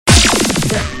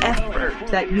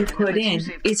that you put in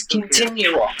is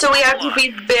continual. So we have to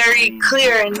be very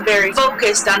clear and very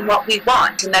focused on what we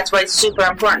want. And that's why it's super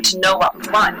important to know what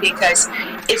we want, because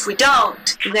if we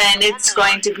don't, then it's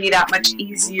going to be that much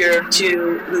easier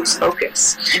to lose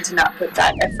focus and to not put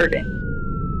that effort in.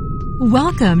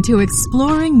 Welcome to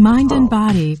Exploring Mind and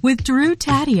Body with Drew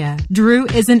Tadia. Drew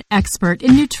is an expert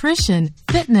in nutrition,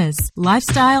 fitness,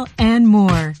 lifestyle, and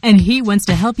more. And he wants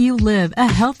to help you live a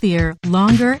healthier,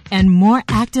 longer, and more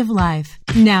active life.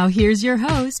 Now here's your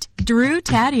host, Drew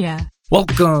Tadia.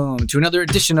 Welcome to another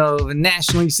edition of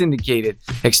nationally syndicated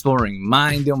Exploring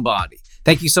Mind and Body.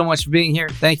 Thank you so much for being here.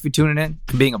 Thank you for tuning in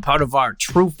and being a part of our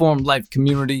True Form Life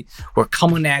community. We're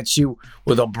coming at you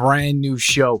with a brand new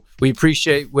show. We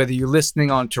appreciate whether you're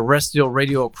listening on terrestrial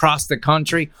radio across the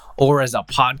country or as a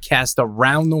podcast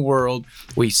around the world.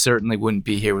 We certainly wouldn't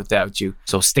be here without you.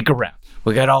 So stick around.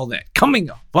 We got all that coming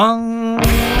up.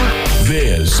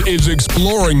 This is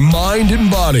Exploring Mind and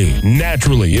Body.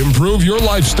 Naturally improve your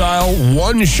lifestyle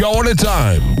one show at a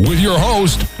time with your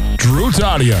host, Drew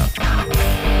Tadia.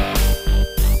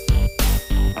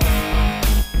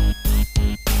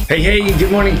 Hey,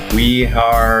 good morning. We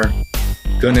are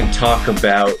going to talk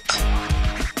about,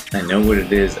 I know what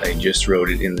it is, I just wrote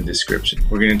it in the description.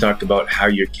 We're going to talk about how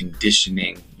you're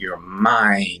conditioning your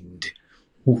mind.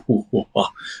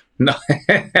 No,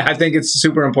 I think it's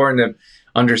super important to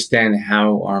understand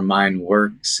how our mind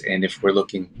works and if we're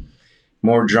looking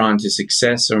more drawn to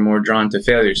success or more drawn to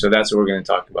failure. So that's what we're going to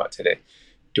talk about today.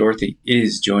 Dorothy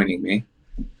is joining me.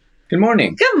 Good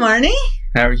morning. Good morning.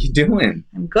 How are you doing?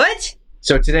 I'm good.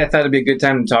 So today I thought it'd be a good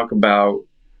time to talk about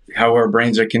how our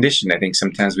brains are conditioned. I think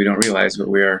sometimes we don't realize, but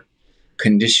we are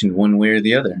conditioned one way or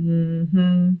the other.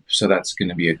 Mm-hmm. So that's going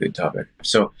to be a good topic.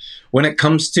 So when it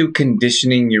comes to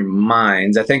conditioning your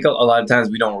minds, I think a lot of times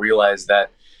we don't realize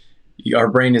that our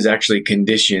brain is actually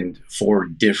conditioned for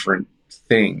different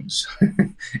things.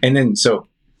 And then, so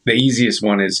the easiest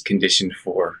one is conditioned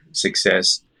for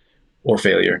success or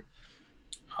failure.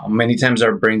 Many times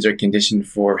our brains are conditioned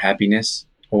for happiness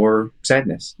or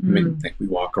sadness. I mean, like we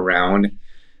walk around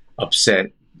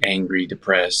upset, angry,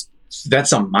 depressed.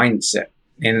 That's a mindset.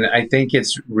 And I think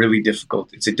it's really difficult.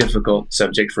 It's a difficult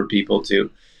subject for people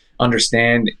to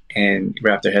understand and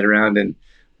wrap their head around, and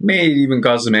may even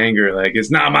cause some anger. Like, it's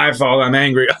not my fault, I'm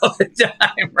angry all the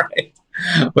time, right?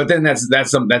 But then that's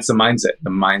the mindset. The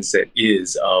mindset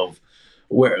is of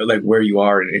where you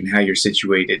are and how you're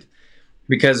situated.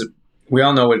 Because we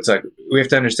all know what it's like. We have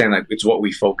to understand, like, it's what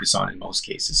we focus on in most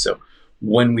cases. So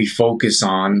when we focus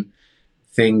on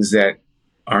things that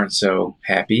aren't so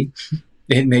happy,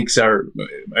 it brings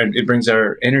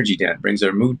our energy down, it brings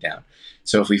our mood down.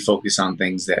 So if we focus on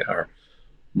things that are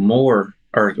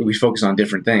we focus on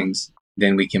different things,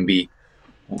 then we can be,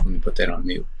 let me put that on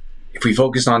mute. If we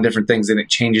focus on different things, then it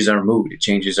changes our mood. It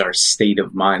changes our state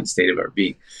of mind, state of our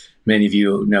being. Many of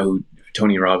you know who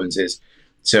Tony Robbins is.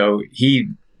 So he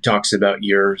talks about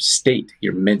your state,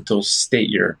 your mental state,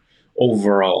 your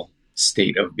overall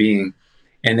state of being.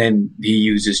 And then he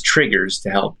uses triggers to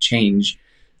help change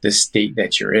the state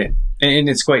that you're in. And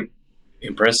it's quite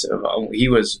impressive. He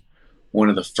was one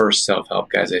of the first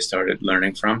self-help guys I started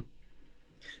learning from.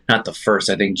 Not the first.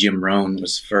 I think Jim Rohn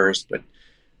was first, but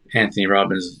Anthony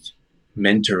Robbins'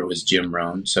 mentor was Jim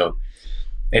Rohn. So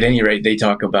at any rate, they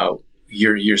talk about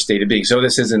your state of being. So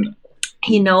this isn't...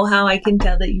 You know how I can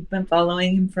tell that you've been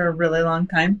following him for a really long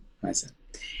time? What's that?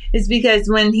 It's because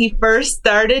when he first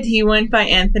started, he went by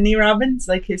Anthony Robbins,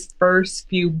 like his first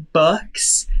few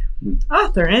books.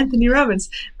 Author Anthony Robbins.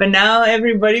 But now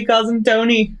everybody calls him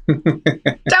Tony.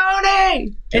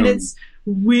 Tony! And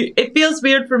it feels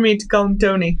weird for me to call him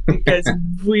Tony because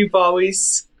we've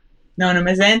always known him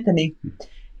as Anthony.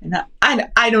 And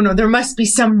I don't know. There must be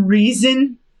some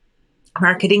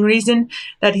marketing reason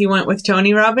that he went with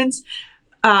Tony Robbins.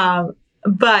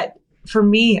 But for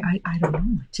me, I don't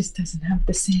know. It just doesn't have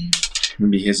the same.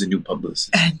 Maybe he has a new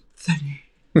publicist. Anthony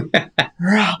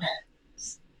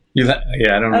Robbins. I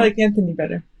don't know. I like Anthony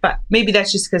better. But maybe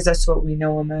that's just because that's what we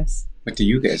know him as. What do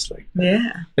you guys like?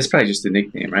 Yeah. It's probably just a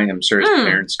nickname, right? I'm sure his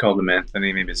parents called him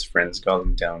Anthony. Maybe his friends called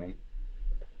him Tony.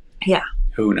 Yeah.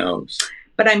 Who knows?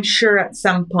 But I'm sure at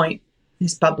some point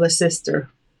his publicist or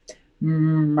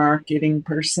marketing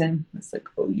person was like,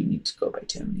 "Oh, you need to go by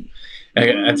Tony."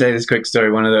 I'll tell you this quick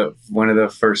story. One of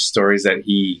the first stories that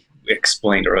he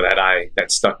explained, or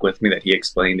that stuck with me, that he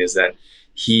explained, is that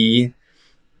he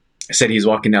said he was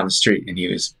walking down the street and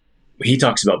he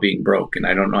talks about being broke, and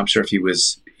I don't know. I'm sure if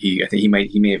I think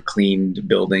he may have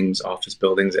cleaned office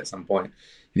buildings at some point,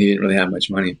 and he didn't really have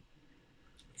much money,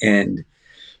 and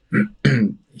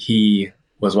he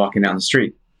was walking down the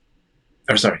street.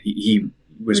 Or sorry, he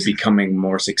was becoming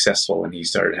more successful, and he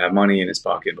started to have money in his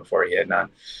pocket before he had none.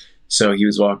 So he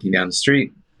was walking down the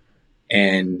street,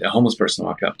 and a homeless person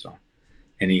walked up to him,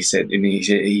 and he said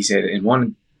in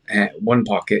one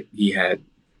pocket he had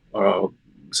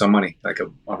some money, like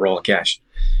a roll of cash,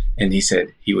 and he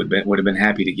said he would have been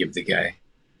happy to give the guy,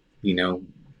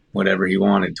 whatever he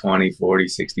wanted, 20, 40,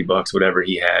 60 bucks, whatever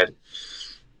he had.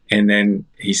 And then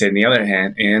he said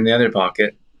in the other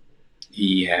pocket,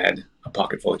 he had a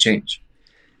pocket full of change.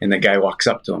 And the guy walks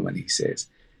up to him and he says,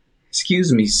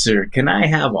 "Excuse me, sir, can I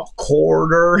have a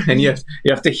quarter?" And you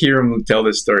have to hear him tell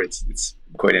this story. It's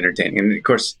quite entertaining. And of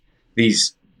course,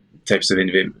 these types of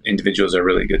individuals are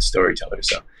really good storytellers.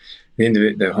 So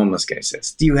the homeless guy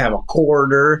says, "Do you have a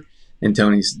quarter?" And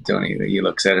Tony, he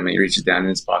looks at him and he reaches down in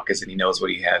his pockets and he knows what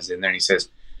he has in there. And he says,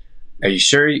 "Are you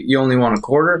sure you only want a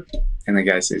quarter?" And the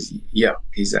guy says, "Yeah."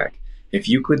 He's like, "If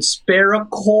you could spare a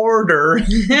quarter,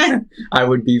 I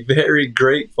would be very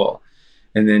grateful."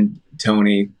 And then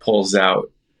Tony pulls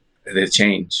out the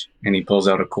change, and he pulls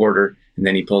out a quarter, and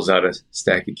then he pulls out a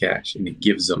stack of cash, and he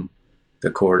gives him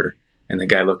the quarter. And the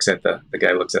guy looks at the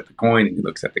coin, and he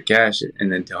looks at the cash,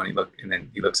 and then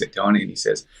he looks at Tony, and he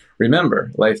says,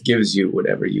 "Remember, life gives you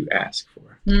whatever you ask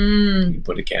for." He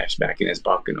put the cash back in his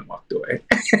pocket and walked away.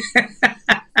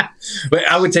 But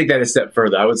I would take that a step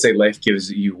further. I would say life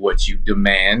gives you what you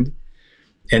demand.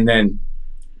 And then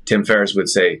Tim Ferriss would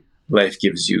say, life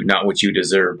gives you not what you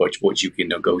deserve, but what you can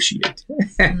negotiate.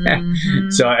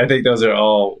 So I think those are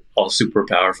all super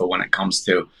powerful when it comes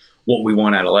to what we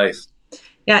want out of life.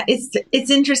 Yeah,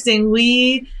 it's interesting.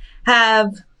 We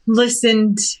have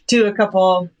listened to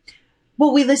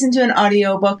we listened to an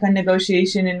audio book on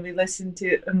negotiation, and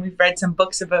we've read some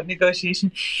books about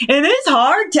negotiation. And it's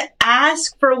hard to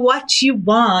ask for what you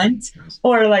want,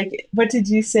 or like, what did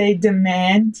you say?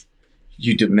 Demand.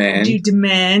 You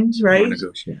demand, right?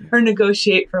 Or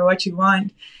negotiate for what you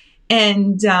want.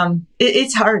 And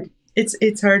it's hard.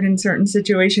 It's hard in certain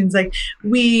situations. Like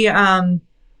we,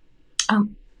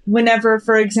 whenever,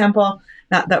 for example,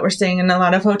 not that we're staying in a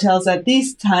lot of hotels at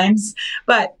these times,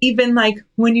 but even like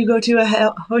when you go to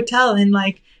a hotel and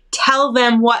like tell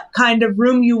them what kind of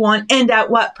room you want and at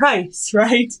what price,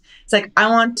 right? It's like, I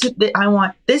want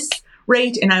this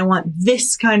rate and I want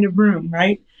this kind of room,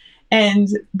 right? And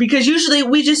because usually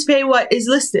we just pay what is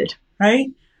listed, right?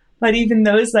 But even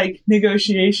those like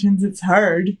negotiations, it's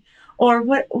hard. Or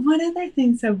what other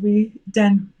things have we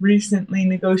done recently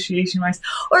negotiation wise?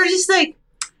 Or just like,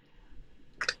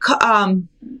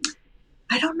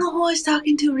 I don't know who I was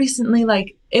talking to recently.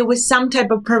 Like it was some type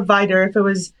of provider, if it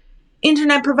was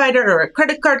internet provider or a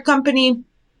credit card company.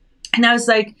 And I was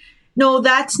like, no,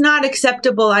 that's not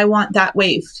acceptable. I want that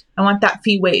waived. I want that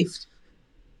fee waived.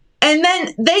 And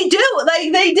then they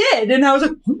did. And I was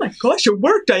like, oh my gosh, it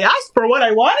worked. I asked for what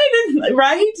I wanted. And,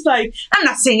 right? Like, I'm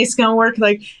not saying it's going to work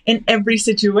like in every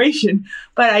situation,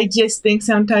 but I just think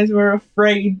sometimes we're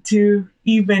afraid to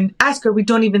even ask, or we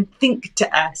don't even think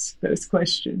to ask those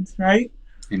questions, right?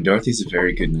 And Dorothy's a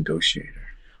very good negotiator.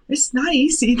 It's not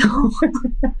easy, though.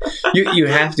 you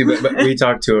have to, but we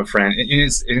talked to a friend, and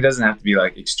it doesn't have to be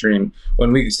like extreme.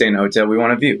 When we stay in a hotel, we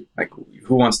want a view. Like,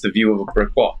 who wants the view of a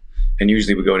brick wall? And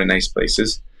usually we go to nice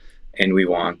places, and we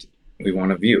want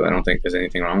a view. I don't think there's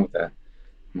anything wrong with that.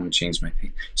 I'm gonna change my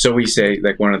thing. So we say,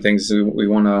 like, one of the things is we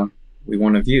want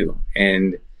a view,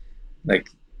 and like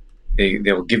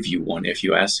they'll give you one if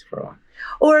you ask for one.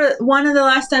 Or one of the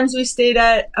last times we stayed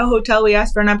at a hotel, we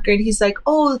asked for an upgrade. He's like,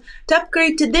 "Oh, to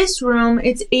upgrade to this room,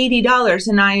 it's $80."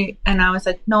 And I was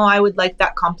like, "No, I would like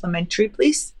that complimentary,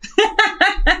 please."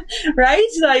 Right?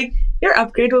 Like, your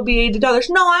upgrade will be $80.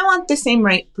 No, I want the same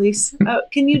rate, please.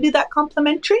 Can you do that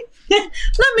complimentary? Let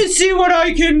me see what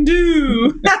I can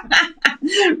do.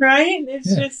 Right?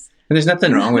 It's just. And there's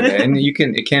nothing wrong with it. And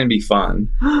it can be fun.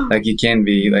 Like, you can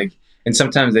be like, and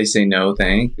sometimes they say, no,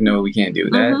 we can't do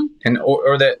that. Mm-hmm. And,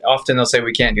 or that often they'll say,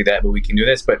 we can't do that, but we can do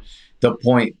this. But the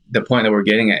point that we're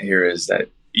getting at here is that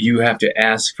you have to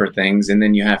ask for things, and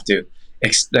then you have to,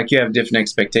 you have different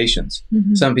expectations.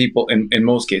 Mm-hmm. Some people, in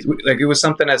most cases, like it was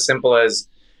something as simple as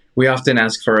we often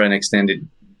ask for an extended,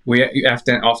 we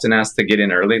often ask to get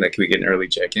in early, like can we get an early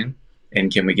check-in,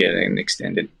 and can we get an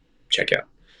extended checkout?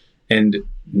 And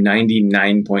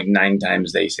 99.9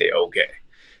 times they say okay,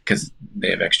 because they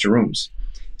have extra rooms.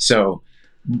 So,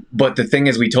 but the thing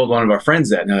is, we told one of our friends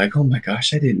that, and they're like, oh my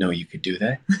gosh, I didn't know you could do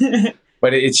that.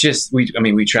 But it's just,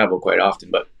 we travel quite often,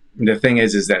 but the thing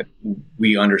is that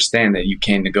we understand that you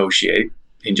can negotiate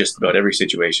in just about every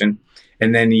situation.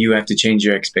 And then you have to change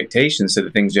your expectations to the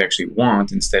things you actually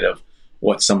want instead of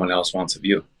what someone else wants of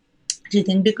you. Do you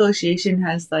think negotiation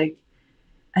has like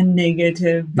a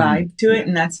negative vibe to it,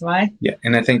 and that's why. Yeah,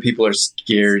 and I think people are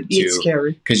scared It's to,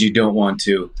 scary. because you don't want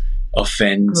to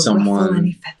offend Ruffle someone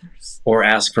any feathers. or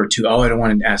ask for too. Oh, I don't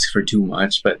want to ask for too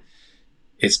much, but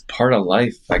it's part of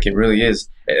life. Like, it really is.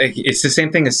 It's the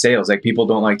same thing as sales. Like, people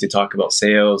don't like to talk about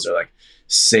sales, or like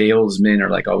salesmen are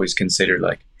like always considered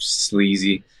like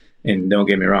sleazy. And don't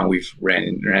get me wrong, we've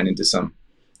ran into some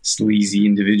sleazy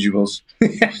individuals.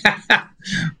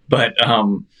 But I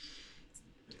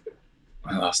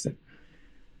lost it.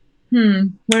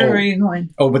 Where were you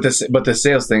going? Oh, but the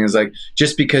sales thing is like,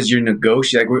 just because you're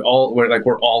negotiating, like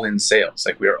we're all in sales.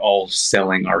 Like, we're all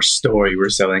selling our story. We're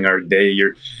selling our day.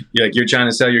 You're trying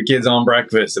to sell your kids on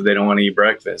breakfast if they don't want to eat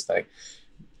breakfast. Like,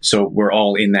 so we're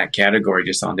all in that category,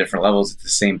 just on different levels. It's the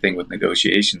same thing with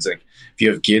negotiations. Like, if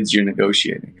you have kids, you're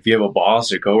negotiating. If you have a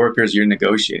boss or coworkers, you're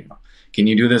negotiating. Can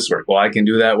you do this work? Well, I can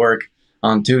do that work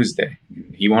on Tuesday.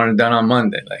 He wanted it done on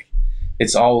Monday. Like,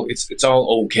 it's all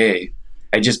okay.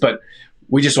 But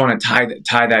we just want to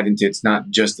tie that into, it's not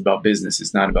just about business.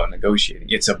 It's not about negotiating.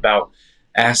 It's about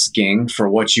asking for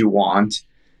what you want,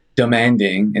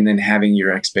 demanding, and then having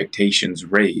your expectations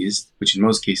raised, which in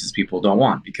most cases people don't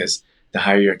want, because the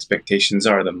higher your expectations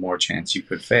are, the more chance you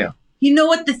could fail. You know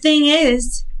what the thing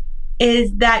is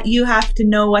that you have to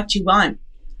know what you want.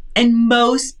 And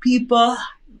most people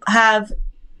have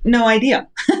no idea.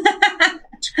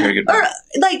 It's a very good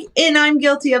point. And I'm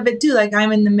guilty of it too. Like,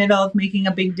 I'm in the middle of making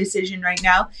a big decision right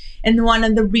now. And one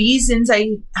of the reasons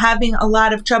I'm having a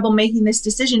lot of trouble making this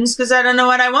decision is because I don't know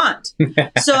what I want.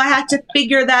 So I had to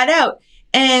figure that out.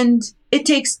 And it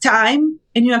takes time,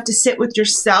 and you have to sit with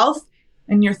yourself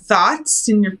and your thoughts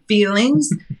and your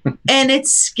feelings. And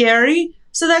it's scary.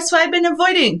 So that's why I've been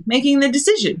avoiding making the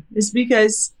decision, is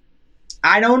because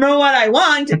I don't know what I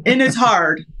want, and it's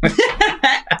hard.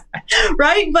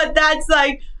 Right? But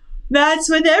that's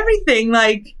with everything,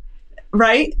 like,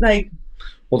 right? Like,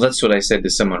 well, that's what I said to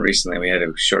someone recently. We had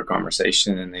a short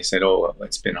conversation, and they said, oh, well,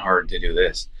 it's been hard to do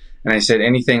this. And I said,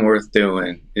 anything worth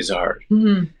doing is hard.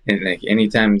 mm-hmm. And like,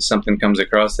 anytime something comes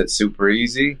across that's super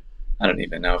easy, I don't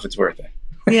even know if it's worth it.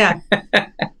 Yeah.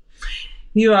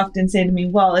 You often say to me,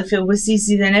 well, if it was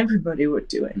easy, then everybody would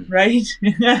do it, right?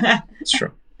 It's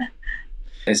true.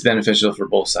 It's beneficial for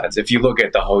both sides. If you look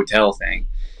at the hotel thing,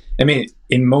 I mean,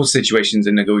 in most situations,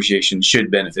 a negotiation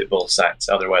should benefit both sides.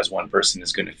 Otherwise, one person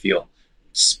is going to feel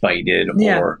spited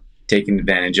or taken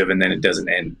advantage of, and then it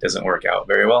doesn't work out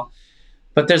very well.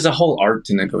 But there's a whole art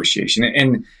to negotiation.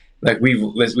 And like,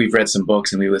 we've read some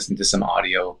books and we listened to some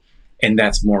audio, and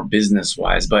that's more business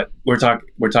wise. But we're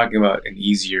talking about an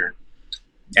easier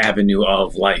avenue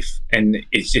of life, and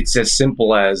it's as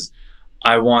simple as,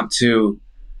 I want to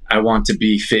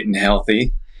be fit and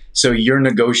healthy. So your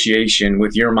negotiation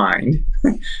with your mind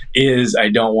is, I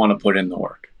don't want to put in the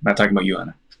work. I'm not talking about you,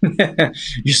 Anna.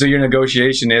 So your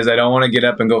negotiation is, I don't want to get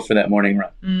up and go for that morning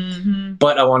run, Mm-hmm.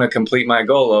 but I want to complete my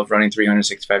goal of running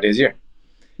 365 days a year.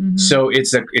 Mm-hmm. So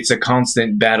it's a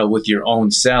constant battle with your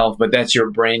own self, but that's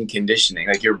your brain conditioning.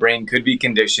 Like, your brain could be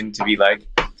conditioned to be like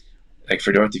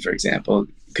for Dorothy, for example,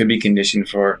 could be conditioned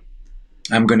for,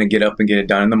 I'm going to get up and get it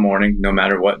done in the morning, no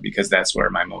matter what, because that's where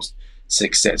my most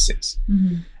success is.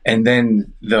 Mm-hmm. And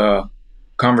then the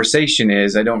conversation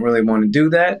is, I don't really want to do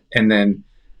that. And then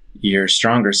your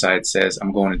stronger side says,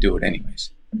 I'm going to do it anyways.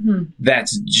 Mm-hmm.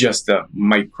 That's just a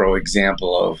micro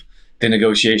example of the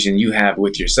negotiation you have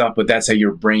with yourself, but that's how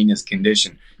your brain is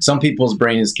conditioned. Some people's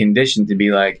brain is conditioned to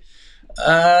be like,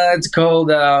 it's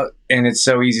cold out and it's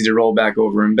so easy to roll back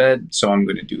over in bed, so I'm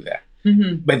going to do that.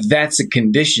 Mm-hmm. But that's a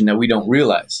condition that we don't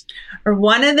realize. Or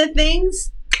one of the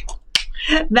things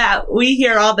that we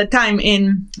hear all the time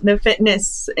in the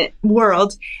fitness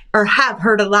world, or have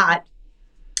heard a lot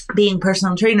being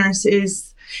personal trainers,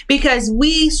 is because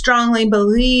we strongly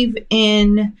believe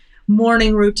in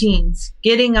morning routines,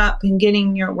 getting up and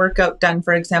getting your workout done,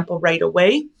 for example, right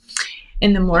away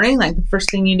in the morning, like the first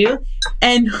thing you do.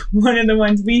 And one of the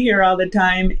ones we hear all the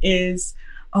time is,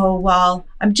 oh, well,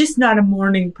 I'm just not a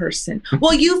morning person.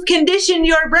 Well, you've conditioned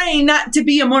your brain not to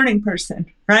be a morning person,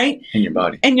 right? In your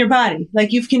body. And your body.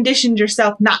 Like, you've conditioned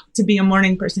yourself not to be a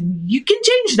morning person. You can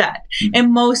change that. Mm-hmm.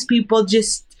 And most people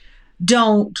just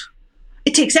don't.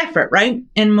 It takes effort, right?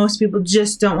 And most people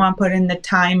just don't want to put in the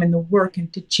time and the work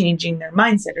into changing their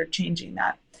mindset or changing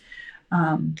that.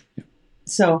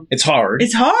 So it's hard.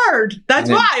 It's hard. That's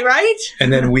why, right?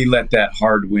 And then we let that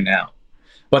hard win out.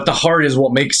 But the hard is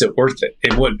what makes it worth it.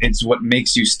 It's what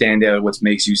makes you stand out, what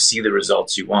makes you see the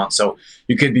results you want. So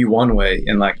you could be one way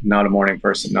and like not a morning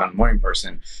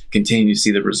person, continue to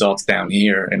see the results down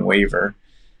here and waver.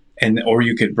 Or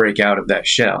you could break out of that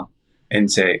shell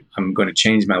and say, I'm going to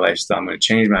change my lifestyle. I'm going to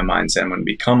change my mindset. I'm going to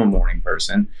become a morning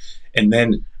person. And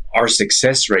then our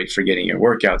success rate for getting your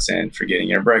workouts in, for getting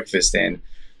your breakfast in,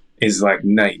 is like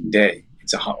night and day.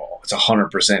 It's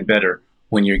 100% better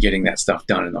when you're getting that stuff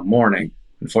done in the morning.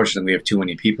 Unfortunately, we have too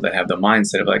many people that have the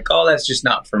mindset of like, oh, that's just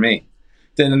not for me.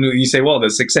 Then you say, well, the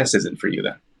success isn't for you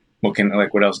then.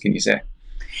 What else can you say?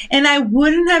 And I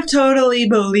wouldn't have totally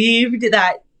believed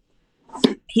that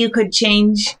you could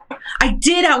change. I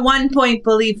did at one point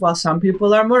believe, well, some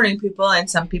people are morning people and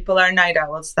some people are night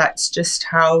owls. That's just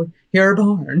how you're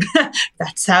born.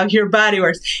 That's how your body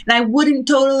works. And I wouldn't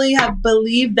totally have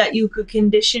believed that you could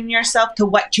condition yourself to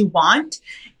what you want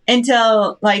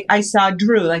until like I saw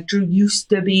Drew. Like Drew used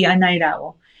to be a night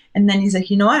owl. And then he's like,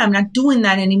 you know what? I'm not doing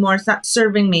that anymore. It's not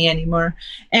serving me anymore.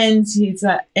 And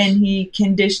he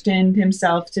conditioned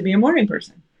himself to be a morning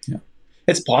person. Yeah,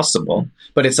 it's possible,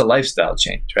 but it's a lifestyle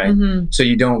change, right? Mm-hmm. So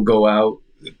you don't go out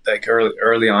like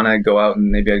early on. I'd go out and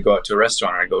maybe I'd go out to a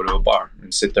restaurant or I'd go to a bar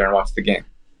and sit there and watch the game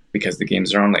because the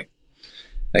games are on late.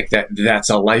 Like that. That's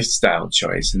a lifestyle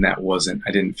choice, and that wasn't.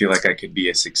 I didn't feel like I could be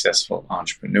a successful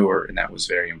entrepreneur, and that was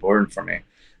very important for me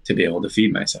to be able to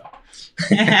feed myself.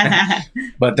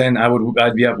 But then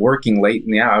I'd be up working late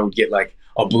in the hour. I would get like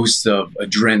a boost of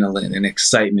adrenaline and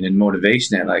excitement and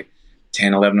motivation at like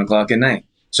 10, 11 o'clock at night.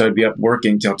 So I'd be up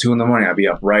working till 2 a.m. I'd be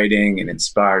up writing and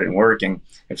inspired and working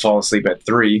and fall asleep at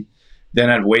 3.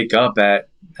 Then I'd wake up at,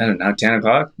 10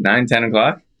 o'clock, 9, 10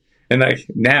 o'clock. And like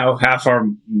now half our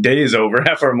day is over,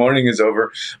 half our morning is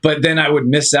over. But then I would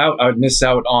miss out. I would miss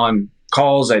out on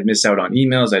calls. I'd miss out on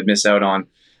emails. I'd miss out on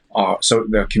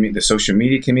the social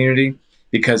media community,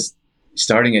 because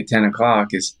starting at 10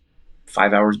 o'clock is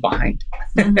 5 hours behind.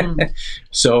 Mm-hmm.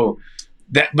 So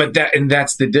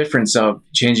that's the difference of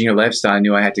changing your lifestyle. I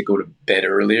knew I had to go to bed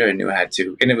earlier. I knew I had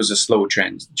to, and it was a slow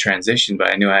transition, but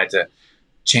I knew I had to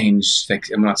change.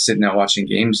 Like I'm not sitting out watching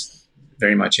games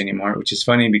very much anymore, which is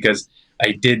funny because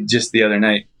I did just the other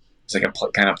night. It's like a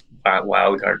kind of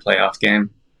wild card playoff game,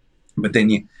 but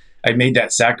then I made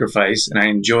that sacrifice and I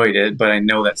enjoyed it, but I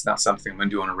know that's not something I'm going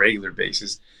to do on a regular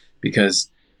basis,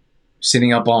 because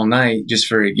sitting up all night just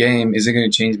for a game isn't going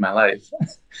to change my life.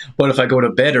 But if I go to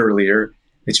bed earlier,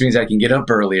 which means I can get up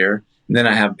earlier, and then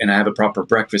I have a proper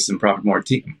breakfast and proper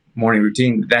morning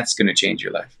routine, that's going to change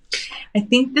your life. I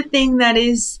think the thing that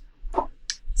is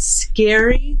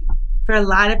scary for a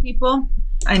lot of people,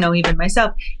 I know even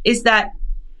myself, is that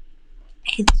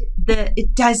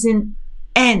it doesn't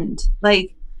end.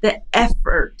 Like the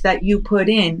effort that you put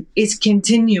in is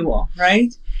continual,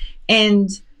 right? And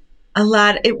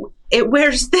it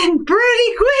wears thin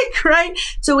pretty quick, right?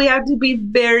 So we have to be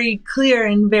very clear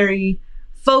and very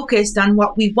focused on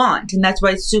what we want. And that's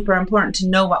why it's super important to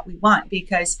know what we want,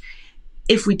 because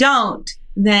if we don't,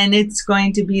 then it's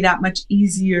going to be that much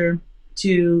easier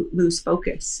to lose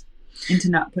focus and to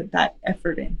not put that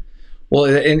effort in. Well,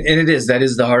 and that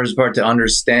is the hardest part, to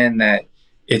understand that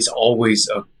it's always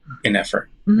an effort.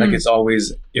 Mm-hmm.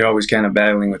 Like you're always kind of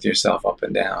battling with yourself up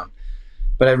and down.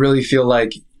 But I really feel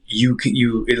like you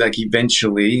like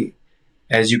eventually,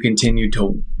 as you continue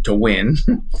to win.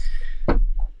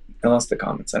 I lost the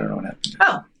comments. I don't know what happened.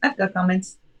 Oh, I've got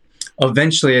comments.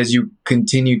 Eventually, as you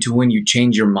continue to win, you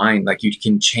change your mind. Like you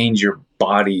can change your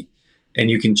body, and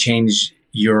you can change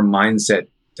your mindset.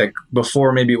 Like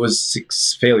before, maybe it was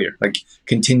failure, like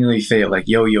continually fail, like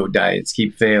yo-yo diets,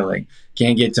 keep failing,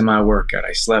 can't get to my workout,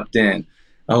 I slept in,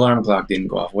 alarm clock didn't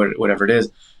go off, whatever it is.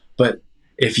 But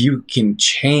if you can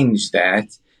change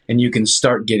that, and you can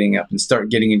start getting up and start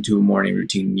getting into a morning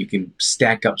routine, you can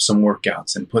stack up some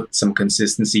workouts and put some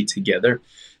consistency together,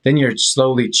 then you're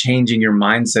slowly changing your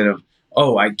mindset of,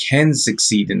 oh, I can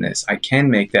succeed in this, I can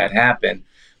make that happen.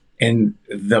 And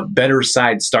the better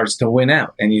side starts to win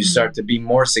out, and you start to be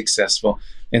more successful,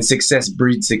 and success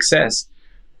breeds success.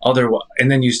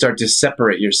 And then you start to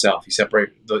separate yourself. You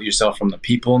separate yourself from the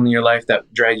people in your life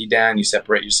that drag you down. You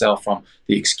separate yourself from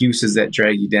the excuses that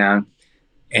drag you down.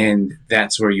 And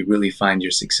that's where you really find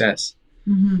your success.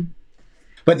 Mm-hmm.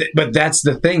 But that's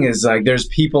the thing, is like there's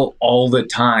people all the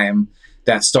time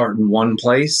that start in one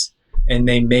place and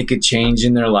they make a change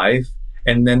in their life,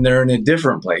 and then they're in a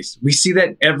different place. We see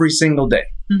that every single day.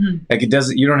 Mm-hmm. Like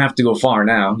you don't have to go far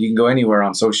now. You can go anywhere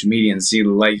on social media and see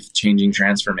life-changing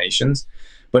transformations.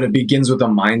 But it begins with a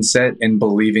mindset and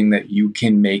believing that you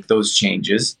can make those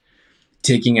changes,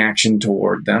 taking action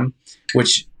toward them,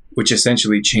 which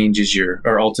essentially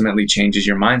ultimately changes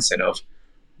your mindset of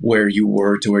where you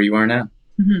were to where you are now.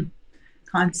 Mm-hmm.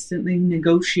 Constantly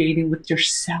negotiating with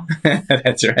yourself.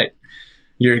 That's right.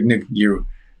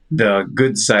 The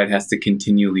good side has to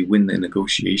continually win the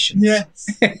negotiations. Yes.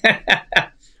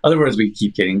 Other words, we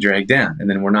keep getting dragged down, and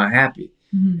then we're not happy,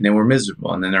 and then we're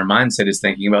miserable, and then our mindset is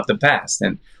thinking about the past,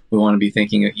 and we want to be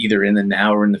thinking either in the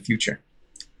now or in the future.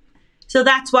 So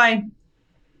that's why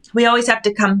we always have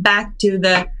to come back to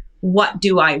the what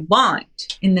do I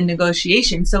want in the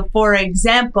negotiation. So for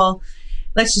example,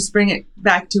 let's just bring it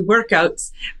back to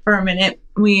workouts for a minute.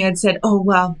 We had said, oh,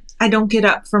 well, I don't get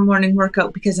up for morning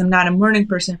workout because I'm not a morning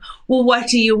person. Well, what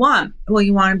do you want? Well,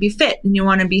 you want to be fit and you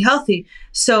want to be healthy.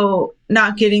 So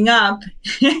not getting up,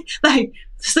 like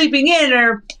sleeping in,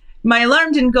 or my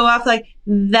alarm didn't go off, like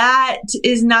that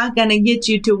is not going to get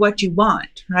you to what you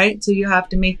want, right? So you have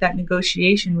to make that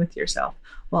negotiation with yourself.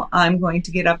 Well, I'm going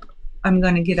to get up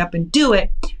and do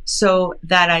it so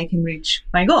that I can reach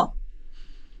my goal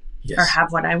or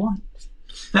have what I want.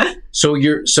 So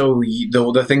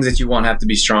the things that you want have to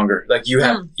be stronger. Like you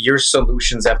have your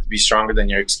solutions have to be stronger than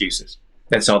your excuses.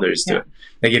 That's all there is to it.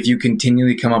 Like if you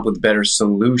continually come up with better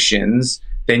solutions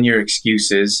than your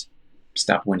excuses,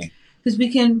 stop winning. Because we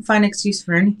can find excuse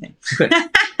for anything.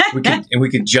 we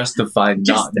could justify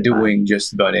not doing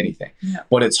just about anything. Yeah.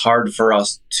 But it's hard for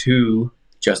us to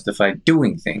justify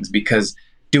doing things because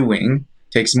doing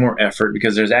takes more effort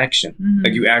because there's action.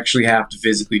 Like you actually have to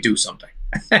physically do something.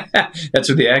 That's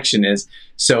what the action is.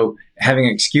 So having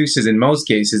excuses in most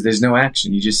cases, there's no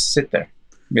action. You just sit there.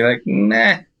 Be like,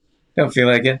 nah, don't feel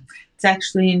like it. It's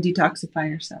actually in detoxify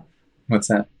yourself. What's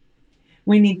that?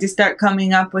 We need to start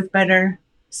coming up with better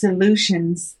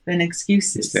solutions than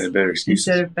excuses. Instead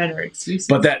of better excuses.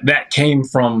 But that came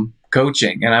from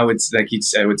coaching. And I would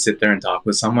sit there and talk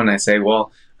with someone. And I say,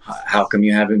 well, how come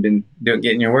you haven't been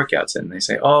getting your workouts in? And they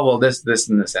say, oh, well, this,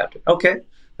 and this happened. Okay.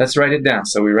 Let's write it down.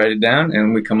 So we write it down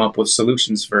and we come up with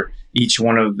solutions for each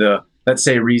one of the, let's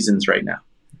say, reasons right now.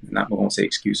 We won't say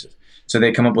excuses. So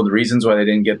they come up with reasons why they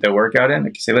didn't get their workout in.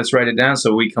 Like you say, let's write it down.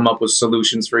 So we come up with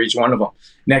solutions for each one of them.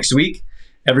 Next week,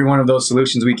 every one of those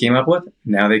solutions we came up with,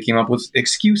 now they came up with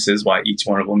excuses why each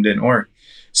one of them didn't work.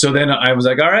 So then I was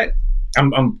like, all right,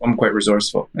 I'm quite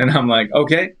resourceful. And I'm like,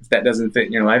 okay, if that doesn't fit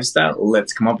in your lifestyle,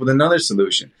 let's come up with another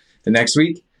solution. The next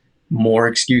week, more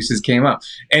excuses came up.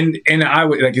 And I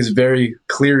would it's very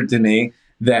clear to me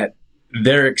that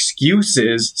their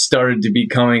excuses started to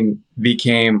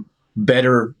became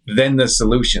better than the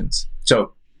solutions.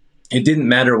 So it didn't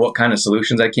matter what kind of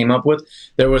solutions I came up with.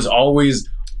 There was always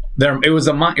it was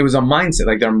a mindset.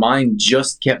 Like their mind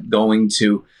just kept going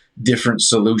to different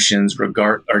solutions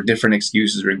or different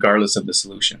excuses regardless of the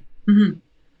solution.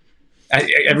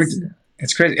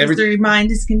 It's crazy. Your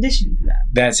mind is conditioned to that.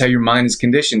 That's how your mind is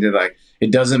conditioned to, like, it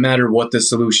doesn't matter what the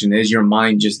solution is. Your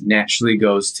mind just naturally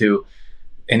goes to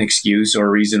an excuse or a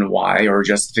reason why or a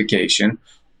justification.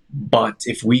 But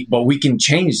we can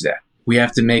change that. We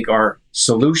have to make our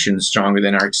solutions stronger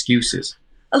than our excuses.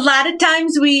 A lot of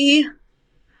times we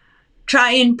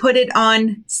try and put it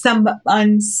on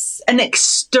an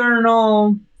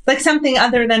external, like something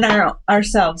other than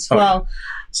ourselves. Oh, well,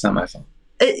 it's not my fault.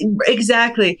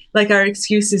 Exactly, like our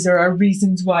excuses or our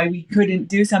reasons why we couldn't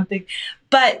do something,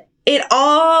 but it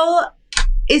all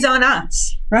is on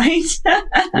us, right? 100%.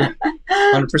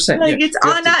 It's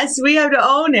on us. We have to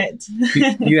own it.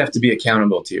 You have to be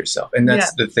accountable to yourself, and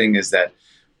that's the thing is that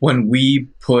when we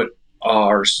put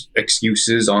our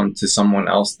excuses onto someone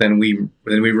else, then we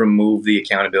remove the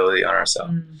accountability on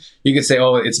ourselves. You could say,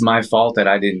 "Oh, it's my fault that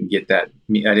I didn't get that.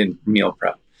 I didn't meal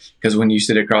prep." Because when you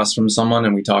sit across from someone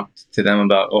and we talk to them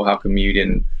about, oh, how come you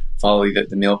didn't follow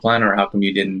the meal plan, or how come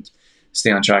you didn't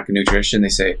stay on track of nutrition, they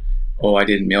say, oh, I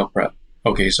didn't meal prep.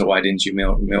 Okay, so why didn't you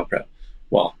meal prep?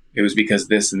 Well, it was because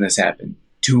this and this happened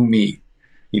to me,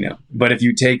 But if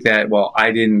you take that, well,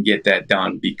 I didn't get that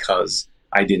done because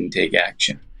I didn't take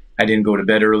action. I didn't go to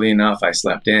bed early enough. I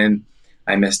slept in.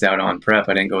 I missed out on prep.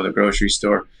 I didn't go to the grocery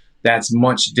store. That's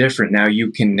much different. Now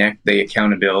you connect the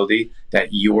accountability that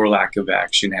your lack of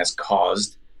action has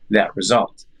caused that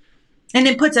result. And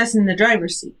it puts us in the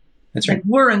driver's seat. That's right. Like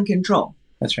we're in control.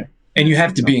 That's right. And you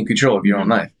have to be in control of your own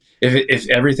life. If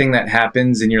everything that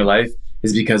happens in your life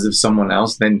is because of someone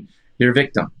else, then you're a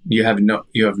victim. You have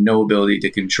no ability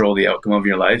to control the outcome of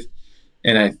your life.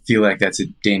 And I feel like that's a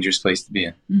dangerous place to be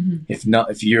in.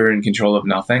 If you're in control of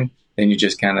nothing, then you're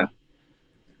just kind of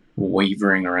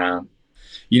wavering around.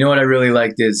 You know what I really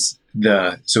liked is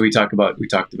so we talked about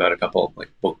a couple like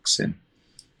books and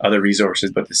other resources,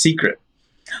 but The Secret.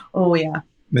 Oh yeah.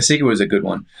 The Secret was a good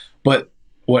one. But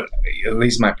what, at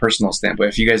least my personal standpoint,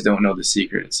 if you guys don't know The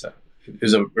Secret, it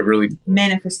was a really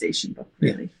manifestation book,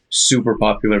 really. Super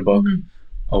popular book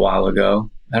a while ago.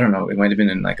 I don't know. It might have been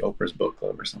in like Oprah's book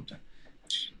club or something.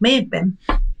 May have been.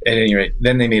 At any rate,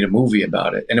 then they made a movie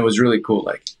about it and it was really cool.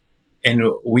 And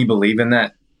we believe in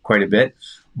that quite a bit.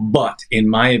 But in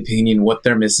my opinion, what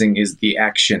they're missing is the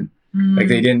action. Like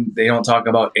they don't talk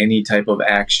about any type of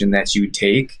action that you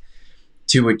take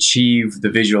to achieve the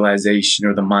visualization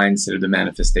or the mindset or the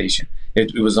manifestation.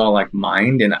 It was all like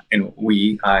mind, and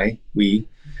we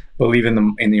believe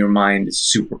in your mind is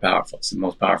super powerful. It's the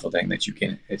most powerful thing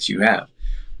that you have.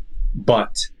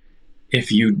 But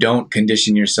if you don't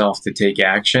condition yourself to take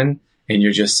action and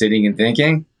you're just sitting and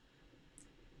thinking,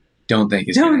 don't think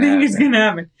it's going to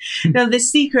happen. No, the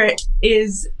secret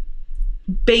is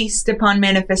based upon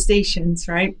manifestations,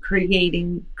 right?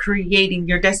 Creating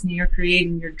your destiny, you're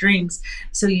creating your dreams.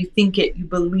 So you think it, you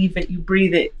believe it, you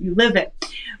breathe it, you live it.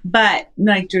 But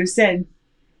like Drew said,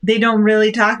 they don't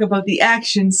really talk about the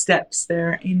action steps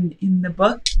there in the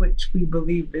book, which we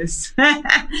believe is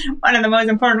one of the most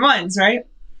important ones, right?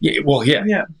 Yeah. Well,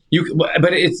 yeah.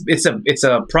 But it's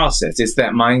a process. It's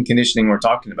that mind conditioning we're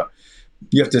talking about.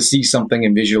 You have to see something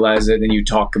and visualize it, and you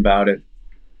talk about it.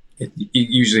 It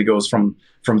usually goes from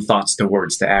thoughts to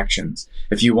words to actions.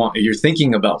 If you're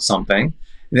thinking about something,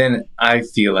 then I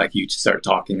feel like you start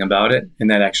talking about it, and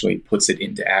that actually puts it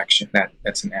into action.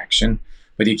 That's an action.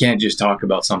 But you can't just talk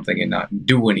about something and not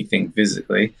do anything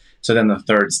physically. So then the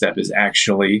third step is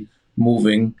actually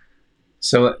moving.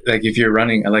 So like if you're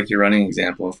running, I like your running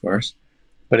example, of course.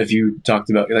 But if you talked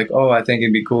about, you're like, oh, I think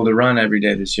it'd be cool to run every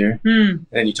day this year. And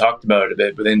then you talked about it a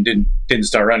bit, but then didn't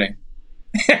start running.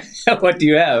 What do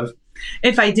you have?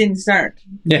 If I didn't start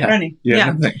running.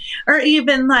 Yeah. Or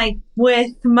even like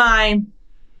with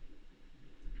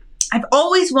I've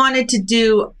always wanted to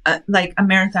do like a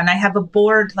marathon. I have a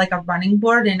board, like a running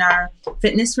board in our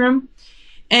fitness room.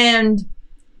 And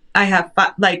I have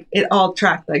like it all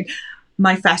tracked, like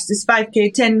my fastest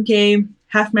 5K, 10K,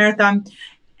 half marathon.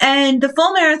 And the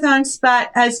full marathon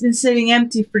spot has been sitting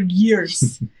empty for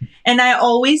years. And I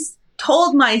always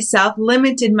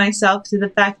limited myself to the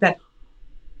fact that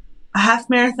a half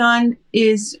marathon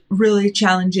is really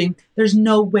challenging. There's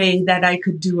no way that I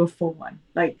could do a full one.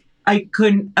 Like I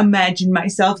couldn't imagine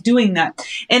myself doing that.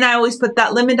 And I always put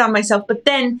that limit on myself. But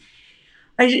then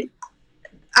I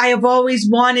have always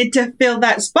wanted to fill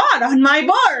that spot on my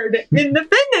board in the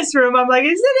fitness room. I'm like,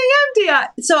 it's sitting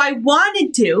empty. So I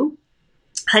wanted to.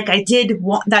 Like I did,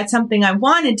 that's something I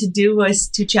wanted to do, was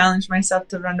to challenge myself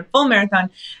to run a full marathon.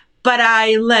 But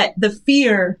I let the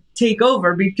fear take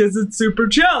over because it's super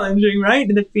challenging, right?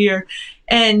 The fear.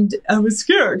 And I was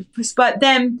scared. But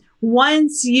then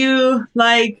once you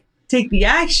like take the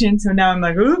action, so now I'm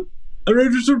like, oh, I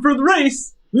registered for the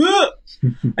race.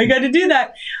 I got to do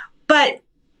that. But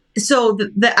so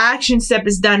the action step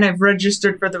is done. I've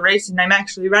registered for the race and I'm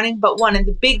actually running. But one of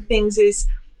the big things is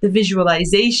the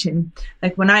visualization.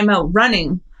 Like when I'm out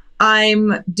running,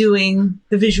 I'm doing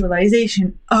the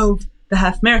visualization of the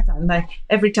half marathon. Like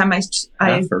every time my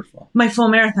full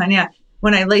marathon,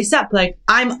 when I lace up, like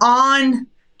I'm on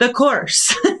the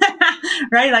course,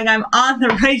 right? Like I'm on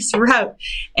the race route,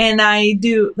 and I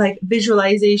do like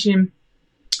visualization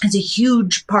is a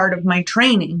huge part of my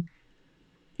training.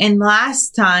 And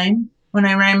last time when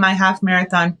I ran my half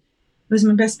marathon, it was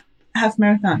my best half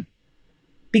marathon.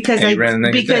 Because there's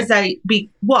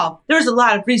a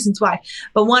lot of reasons why,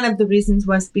 but one of the reasons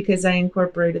was because I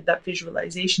incorporated that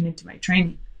visualization into my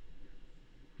training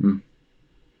and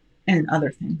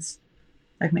other things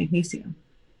like magnesium.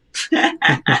 All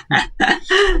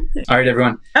right,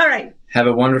 everyone. All right. Have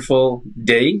a wonderful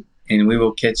day, and we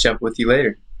will catch up with you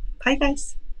later. Bye,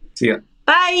 guys. See ya.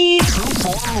 Bye.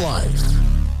 Trueform Life.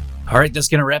 All right, that's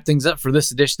going to wrap things up for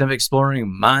this edition of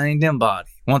Exploring Mind and Body.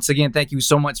 Once again, thank you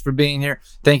so much for being here.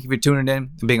 Thank you for tuning in and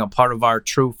being a part of our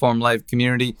Trueform Life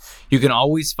community. You can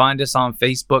always find us on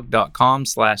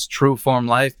Facebook.com/Trueform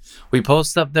Life. We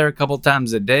post up there a couple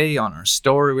times a day on our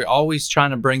story. We're always trying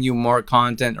to bring you more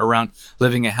content around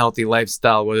living a healthy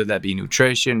lifestyle, whether that be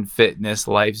nutrition, fitness,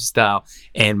 lifestyle,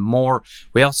 and more.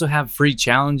 We also have free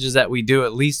challenges that we do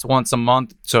at least once a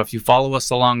month. So if you follow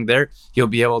us along there, you'll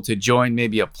be able to join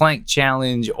maybe a plank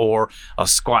challenge or a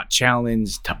squat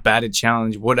challenge, Tabata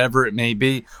challenge, whatever it may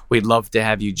be. We'd love to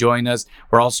have you join us.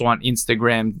 We're also on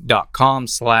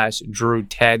Instagram.com/Drew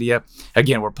Tadia.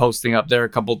 Again, we're posting up there a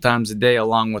couple times a day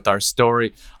along with our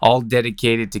story, all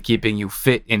dedicated to keeping you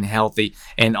fit and healthy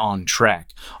and on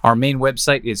track. Our main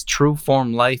website is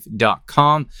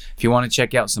trueformlife.com. If you want to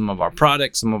check out some of our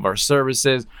products, some of our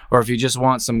services, or if you just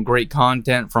want some great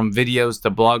content from videos to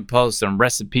blog posts and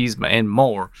recipes and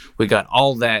more, we got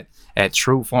all that at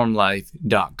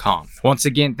trueformlife.com. Once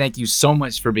again, thank you so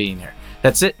much for being here.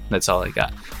 That's it. That's all I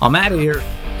got. I'm out of here.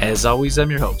 As always, I'm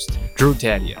your host, Drew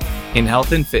Tadia, in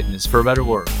health and fitness for a better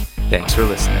world. Thanks for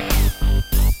listening.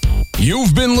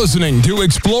 You've been listening to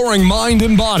Exploring Mind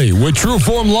and Body with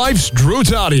Trueform Life's Drew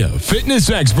Tadia, fitness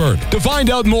expert. To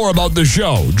find out more about the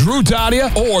show, Drew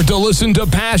Tadia, or to listen to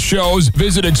past shows,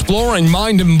 visit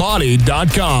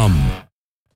exploringmindandbody.com.